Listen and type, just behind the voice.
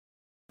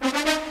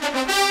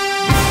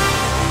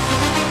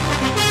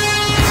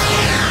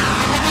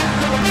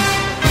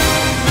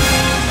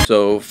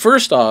So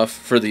first off,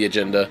 for the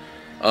agenda,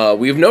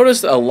 we've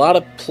noticed a lot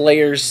of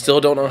players still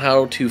don't know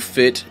how to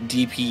fit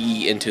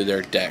DPE into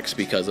their decks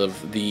because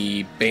of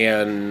the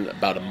ban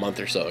about a month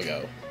or so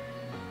ago,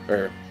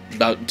 or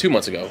about 2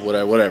 months ago,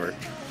 whatever.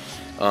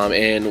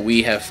 And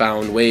we have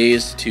found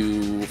ways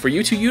for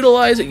you to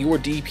utilize your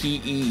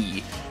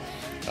DPE.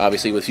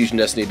 Obviously, with Fusion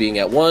Destiny being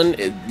at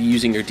 1,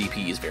 using your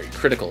DPE is very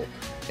critical.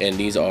 And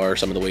these are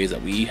some of the ways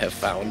that we have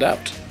found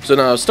out. So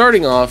now,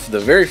 starting off, the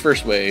very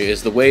first way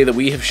is the way that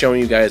we have shown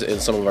you guys in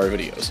some of our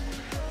videos.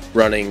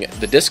 Running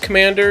the Disc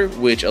Commander,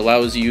 which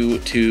allows you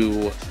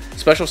to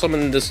special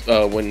summon this,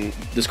 when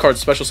this card's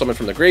special summoned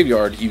from the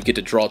graveyard, you get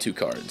to draw 2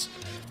 cards.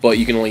 But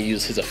you can only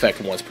use his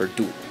effect once per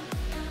duel.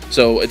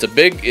 So it's a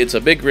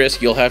big risk.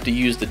 You'll have to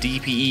use the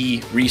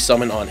DPE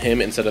resummon on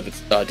him instead of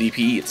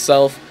DPE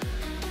itself,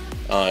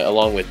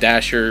 along with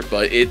Dasher.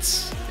 But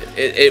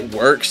it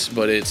works,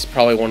 but it's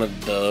probably one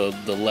of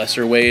the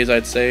lesser ways,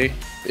 I'd say.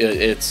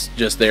 It's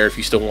just there if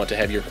you still want to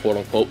have your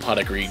quote-unquote pot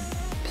of greed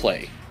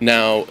play.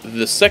 Now,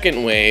 the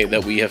second way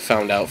that we have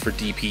found out for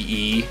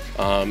DPE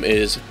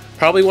is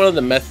probably one of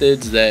the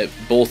methods that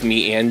both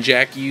me and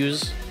Jack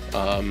use,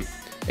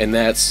 and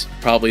that's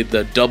probably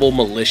the double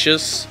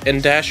Malicious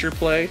and Dasher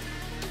play.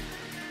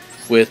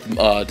 With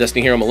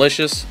Destiny Hero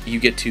Malicious, you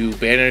get to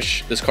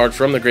banish this card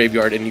from the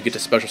graveyard, and you get to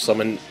special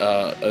summon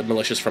a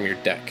Malicious from your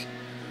deck.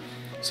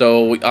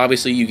 So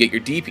obviously you get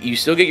your you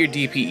still get your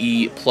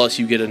DPE, plus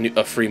you get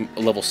a free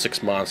level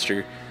 6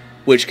 monster,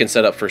 which can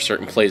set up for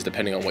certain plays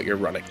depending on what you're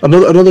running.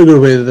 Another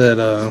good way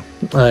that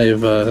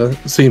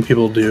I've seen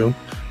people do,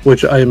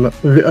 which I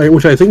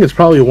think is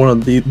probably one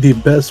of the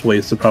best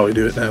ways to probably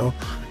do it now,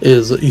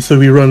 is so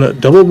we run a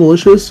double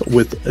Malicious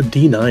with a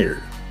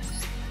Denier.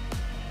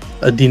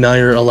 A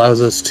Denier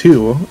allows us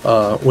to,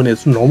 when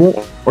it's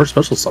normal or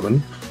special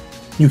summon,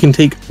 you can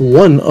take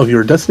one of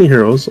your Destiny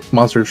Heroes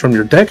monsters from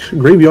your deck,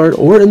 graveyard,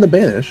 or in the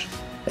banish,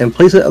 and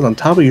place it on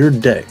top of your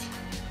deck.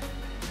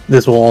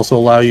 This will also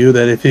allow you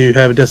that if you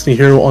have a Destiny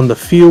Hero on the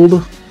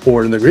field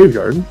or in the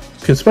graveyard, you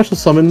can special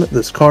summon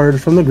this card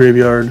from the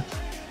graveyard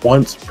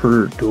once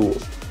per duel.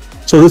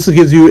 So this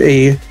gives you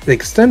an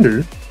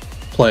extender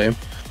play,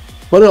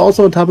 but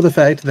also on top of the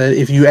fact that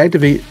if you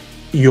activate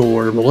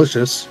your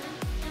Malicious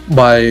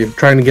by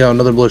trying to get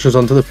another Malicious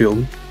onto the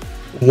field,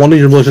 one of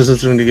your Malicious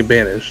is going to get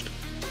banished.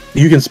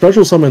 You can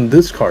special summon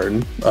this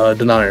card,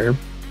 Denier,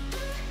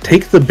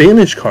 take the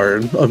banish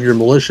card of your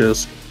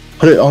Malicious,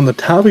 put it on the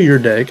top of your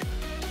deck,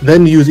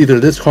 then use either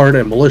this card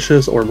and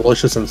Malicious or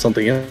Malicious and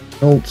something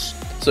else.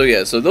 So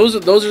yeah, so those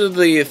are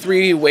the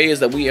 3 ways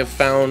that we have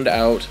found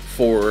out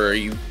for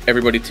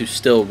everybody to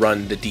still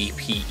run the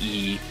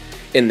DPE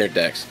in their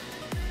decks.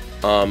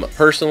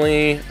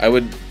 Personally, I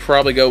would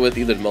probably go with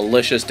either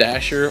Malicious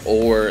Dasher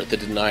or the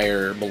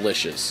Denier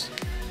Malicious.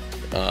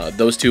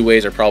 Those 2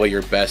 ways are probably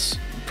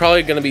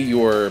going to be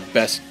your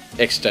best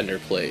extender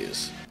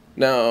plays.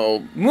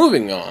 Now,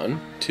 moving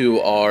on to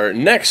our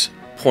next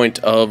point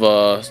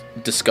of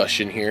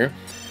discussion here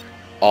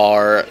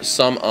are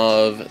some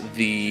of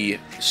the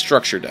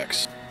structure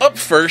decks. Up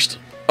first,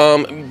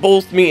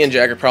 both me and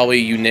Jack are probably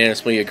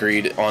unanimously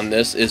agreed on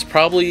this, is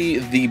probably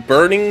the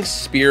Burning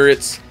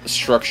Spirits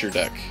structure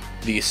deck,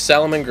 the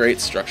Salamangreat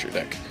structure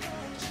deck.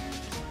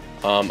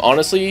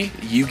 Honestly,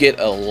 you get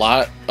a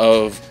lot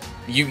of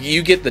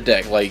you get the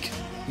deck. Like,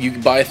 you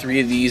can buy 3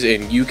 of these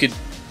and you could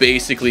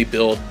basically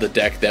build the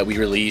deck that we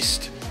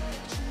released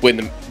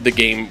when the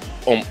game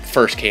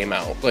first came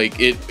out. Like,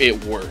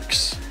 it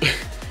works.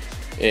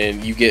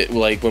 And you get,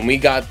 like, when we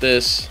got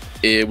this,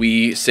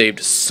 we saved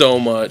so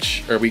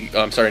much, or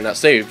I'm sorry, not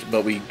saved,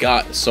 but we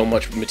got so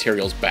much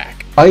materials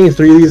back. Buying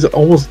 3 of these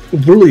almost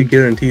really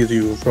guarantees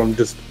you from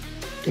just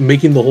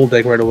making the whole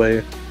deck right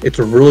away. It's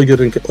a really good,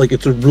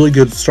 it's a really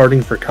good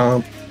starting for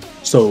comp.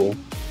 So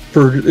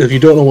if you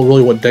don't know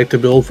really what deck to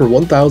build, for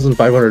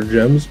 1,500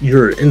 gems,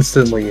 you're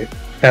instantly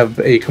have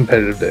a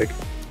competitive deck.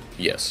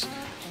 Yes.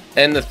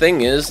 And the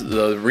thing is,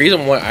 the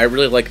reason why I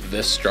really like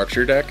this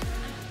structure deck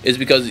is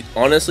because,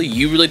 honestly,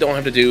 you really don't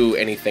have to do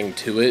anything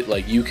to it.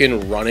 Like, you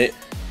can run it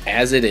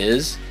as it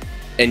is,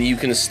 and you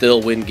can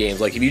still win games.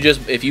 Like,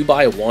 if you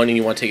buy 1 and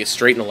you want to take it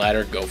straight in the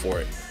ladder, go for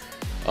it.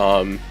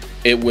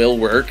 It will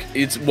work.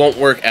 It won't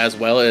work as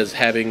well as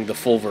having the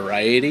full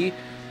variety,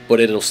 but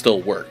it'll still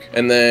work.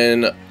 And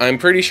then I'm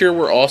pretty sure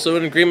we're also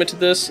in agreement to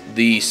this.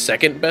 The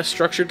second best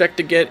structure deck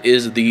to get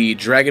is the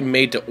Dragon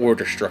Maid to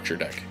Order structure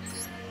deck.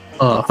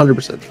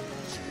 100%.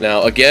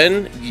 Now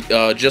again,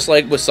 just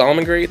like with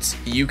Salamangreats,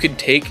 you could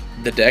take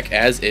the deck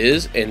as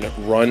is and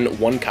run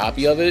 1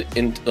 copy of it,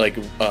 and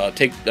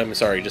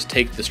just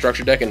take the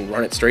structure deck and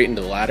run it straight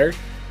into the ladder,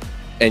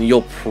 and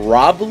you'll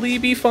probably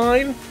be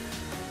fine.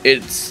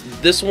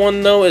 This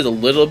one though is a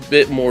little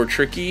bit more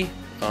tricky.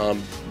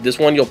 This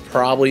one you'll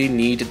probably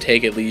need to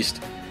take at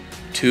least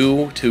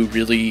 2 to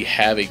really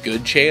have a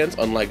good chance,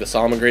 unlike the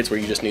Salamangreats where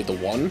you just need the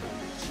 1.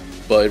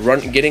 But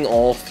getting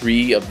all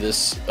 3 of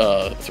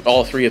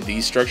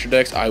these structure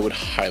decks, I would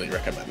highly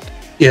recommend.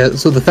 Yeah,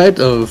 so the fact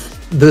of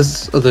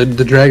this, the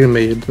Dragon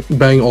Maid,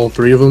 buying all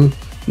 3 of them,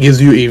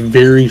 gives you a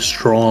very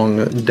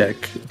strong deck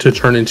to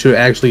turn into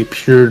actually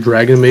pure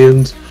Dragon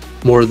Maidens,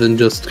 more than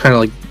just kind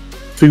of like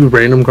few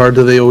random cards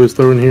that they always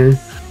throw in here.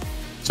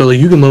 So like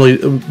you can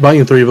literally,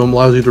 buying 3 of them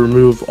allows you to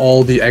remove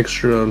all the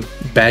extra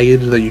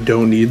baggage that you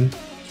don't need.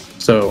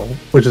 So,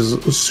 which is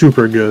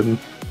super good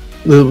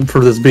for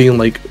this being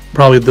like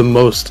probably the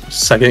most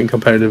second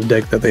competitive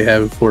deck that they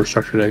have for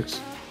structure decks.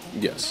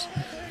 Yes.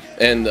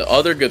 And the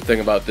other good thing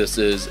about this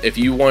is if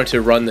you want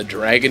to run the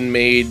Dragon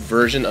Maid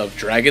version of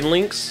Dragon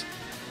Links,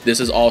 this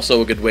is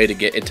also a good way to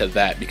get into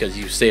that because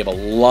you save a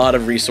lot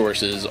of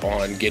resources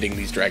on getting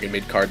these Dragon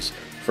Maid cards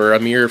for a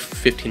mere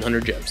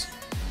 1,500 gems.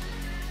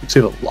 You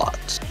save a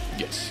lot.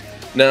 Yes.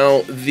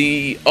 Now,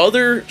 the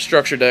other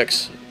structure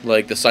decks,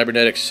 like the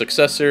Cybernetic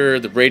Successor,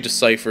 the Rage of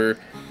Cipher,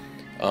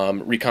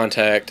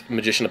 Recontact,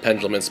 Magician of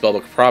Pendulum, and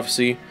Spellbook of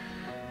Prophecy,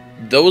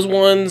 those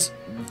ones,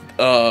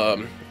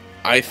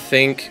 I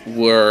think,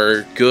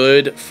 were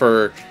good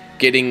for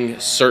getting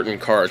certain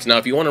cards. Now,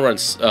 if you want to run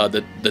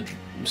the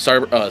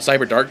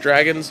Cyber Dark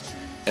Dragons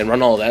and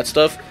run all that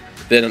stuff,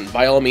 then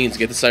by all means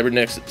get the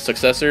Cybernetic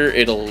Successor.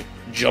 It'll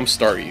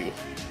jumpstart you.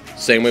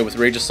 Same way with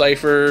Rage of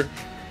Cipher,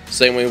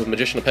 same way with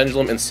Magician of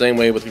Pendulum, and same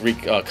way with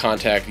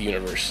Contact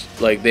Universe.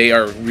 Like, they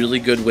are really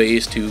good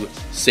ways to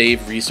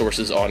save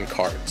resources on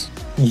cards.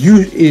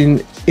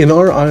 In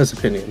our honest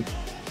opinion,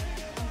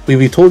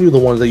 we told you the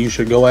ones that you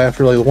should go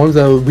after, like the ones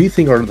that we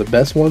think are the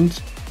best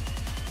ones.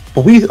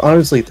 But we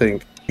honestly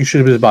think you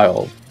should just buy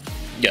all of them.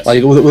 Yes.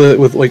 Like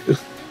with like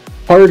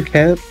hard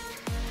cap,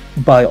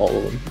 buy all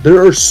of them.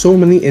 There are so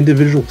many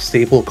individual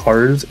staple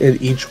cards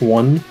in each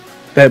one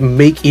that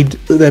makes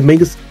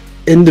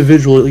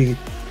individually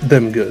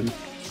them good.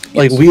 Yes.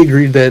 Like we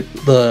agreed that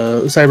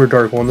the Cyber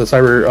Dark one, the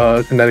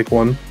Cyber Kinetic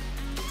one,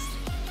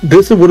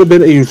 this would have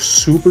been a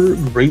super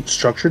great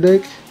structure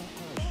deck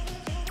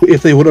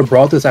if they would have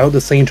brought this out at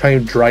the same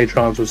time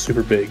Drytrons was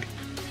super big.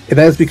 And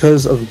that's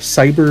because of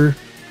Cyber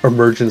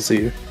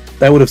Emergency.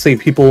 That would have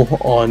saved people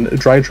on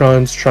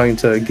Drytrons trying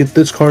to get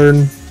this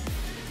card.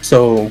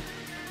 So,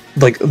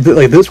 like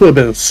this would have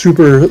been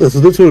super. This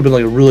would have been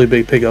like a really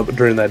big pickup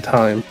during that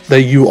time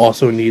that you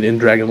also need in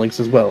Dragon Links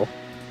as well.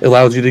 It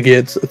allows you to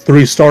get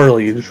 3 Star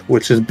Lead,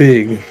 which is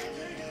big.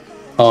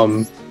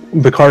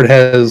 The card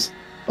has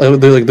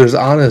there's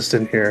Honest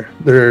in here.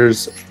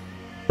 There's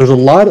a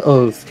lot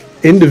of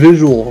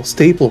individual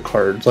staple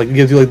cards. Like it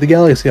gives you like the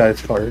Galaxy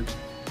Eyes cards.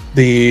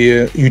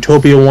 The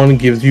Utopia one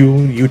gives you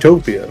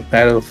Utopia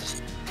out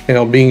of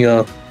being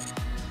a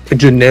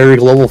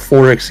generic level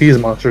 4 Xyz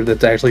monster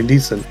that's actually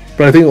decent.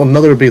 But I think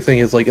another big thing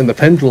is like in the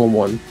Pendulum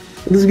one,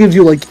 this gives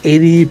you like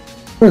 80. I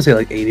want to say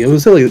like 80. I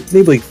would say like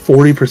maybe like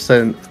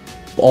 40%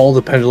 of all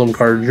the Pendulum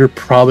cards you're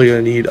probably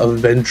gonna need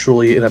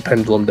eventually in a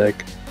Pendulum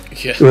deck.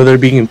 Yeah. Whether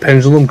it being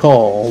Pendulum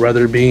Call,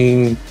 whether it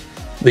being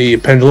the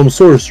Pendulum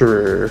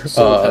Sorcerer, it's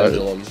like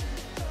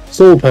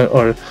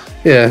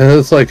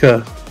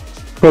a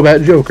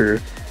Crobat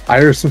Joker,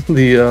 Iris,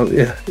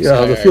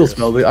 the field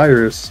spell, the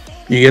Iris.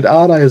 You get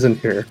Odd Eyes in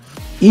here.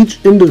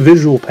 Each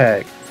individual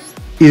pack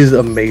is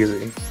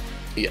amazing.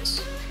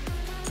 Yes.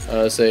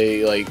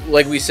 Say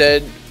like we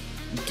said,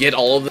 get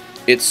all of them.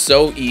 It's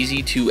so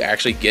easy to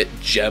actually get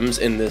gems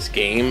in this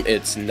game.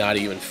 It's not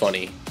even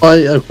funny.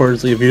 Of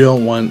course, if you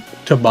don't want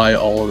to buy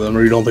all of them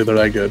or you don't think they're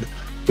that good,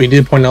 we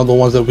did point out the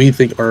ones that we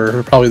think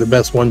are probably the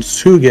best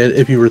ones to get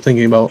if you were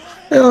thinking about,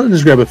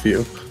 just grab a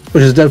few,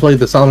 which is definitely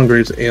the Salmon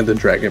Greats and the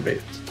Dragon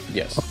Maids.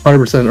 Yes.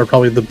 100% are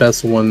probably the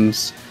best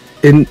ones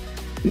in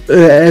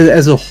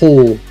as a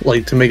whole,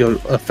 like to make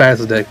a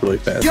fast deck really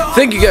fast.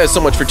 Thank you guys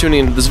so much for tuning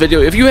into this video.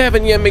 If you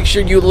haven't yet, make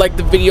sure you like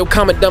the video,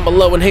 comment down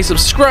below, and hey,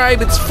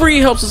 subscribe. It's free,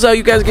 helps us out.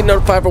 You guys get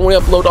notified when we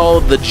upload all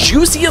of the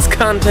juiciest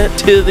content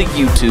to the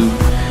YouTube.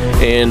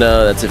 And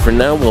that's it for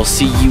now. We'll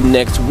see you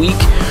next week.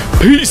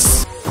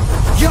 Peace.